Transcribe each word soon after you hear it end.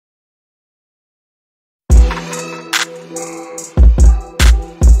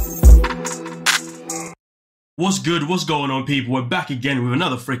What's good? What's going on, people? We're back again with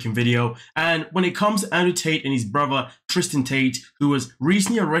another freaking video. And when it comes to Andrew Tate and his brother Tristan Tate, who was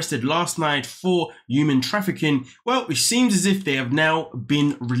recently arrested last night for human trafficking, well, it seems as if they have now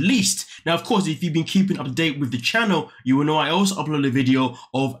been released. Now, of course, if you've been keeping up to date with the channel, you will know I also uploaded a video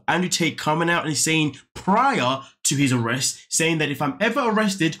of Andrew Tate coming out and saying prior to his arrest, saying that if I'm ever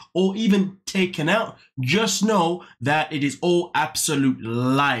arrested or even taken out, just know that it is all absolute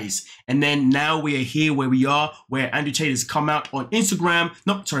lies. And then now we are here where we are, where Andrew Tate has come out on Instagram,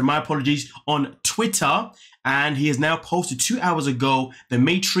 on Twitter, and he has now posted 2 hours ago, the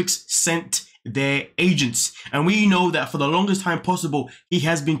Matrix sent their agents. And we know that for the longest time possible, he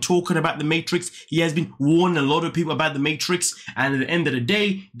has been talking about the Matrix. He has been warning a lot of people about the Matrix. And at the end of the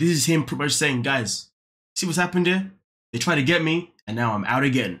day, this is him pretty much saying, guys, see what's happened here? They tried to get me, and now I'm out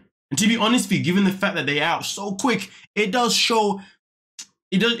again. And to be honest with you, given the fact that they're out so quick, it does show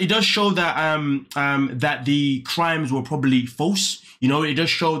that that the crimes were probably false. You know, it does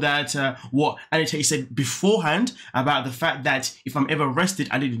show that what Andrew Tate said beforehand about the fact that if I'm ever arrested,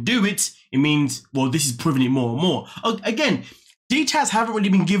 I didn't do it. It means, well, this is proving it more and more. Again, details haven't really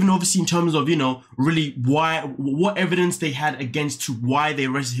been given, obviously, in terms of, you know, really what evidence they had against to why they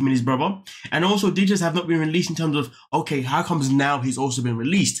arrested him and his brother. And also details have not been released in terms of, okay, how comes now he's also been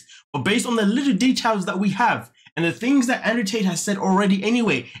released? But based on the little details that we have and the things that Andrew Tate has said already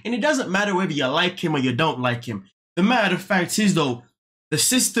anyway, and it doesn't matter whether you like him or you don't like him. The matter of fact is, though, the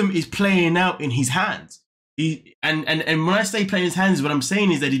system is playing out in his hands. And when I say playing his hands, what I'm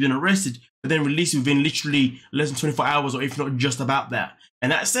saying is that he's been arrested, but then released within literally less than 24 hours, or if not just about that.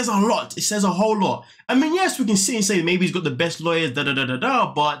 And that says a lot. It says a whole lot. I mean, yes, we can sit and say maybe he's got the best lawyers,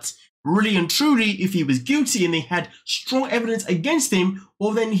 but really and truly, if he was guilty and they had strong evidence against him,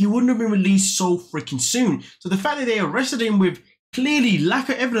 well, then he wouldn't have been released so freaking soon. So the fact that they arrested him with clearly lack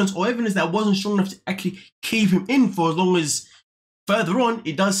of evidence or evidence that wasn't strong enough to actually keep him in for as long as further on,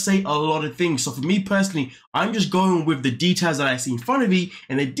 it does say a lot of things. So for me personally, I'm just going with the details that I see in front of me,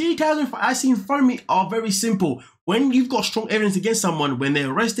 and the details I see in front of me are very simple. When you've got strong evidence against someone, when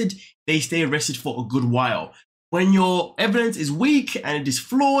they're arrested, they stay arrested for a good while. When your evidence is weak and it is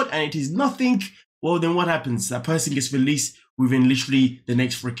flawed and it is nothing, well, then what happens? That person gets released within literally the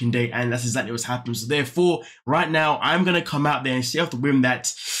next freaking day, and that's exactly what's happened. So therefore, right now, I'm going to come out there and say off the whim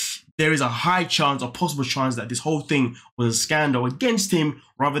that there is a high chance or possible chance that this whole thing was a scandal against him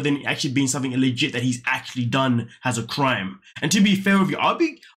rather than actually being something legit that he's actually done as a crime. And to be fair with you, I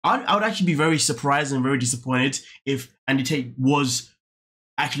would actually be very surprised and very disappointed if Andrew Tate was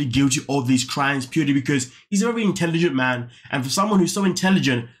actually guilty of these crimes, purely because he's a very intelligent man. And for someone who's so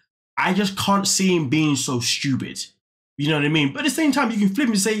intelligent, I just can't see him being so stupid. You know what I mean? But at the same time, you can flip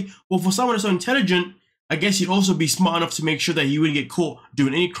and say, well, for someone who's so intelligent, I guess he'd also be smart enough to make sure that he wouldn't get caught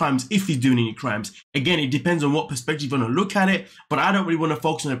doing any crimes if he's doing any crimes. Again, it depends on what perspective you want to look at it, but I don't really want to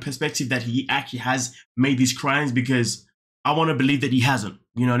focus on the perspective that he actually has made these crimes, because I want to believe that he hasn't.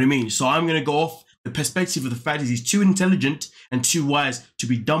 You know what I mean? So I'm going to go off the perspective of the fact that he's too intelligent and too wise to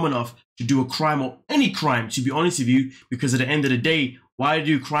be dumb enough to do a crime, or any crime, to be honest with you, because at the end of the day, why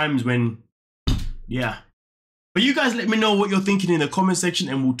do crimes when, yeah. But you guys let me know what you're thinking in the comment section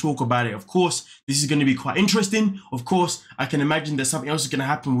and we'll talk about it. Of course, this is going to be quite interesting. Of course, I can imagine that something else is going to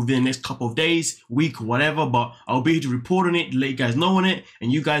happen within the next couple of days, week, or whatever, but I'll be here to report on it, let you guys know on it. And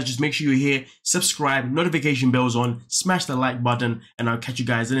you guys just make sure you're here, subscribe, notification bells on, smash the like button, and I'll catch you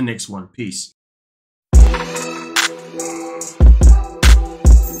guys in the next one. Peace.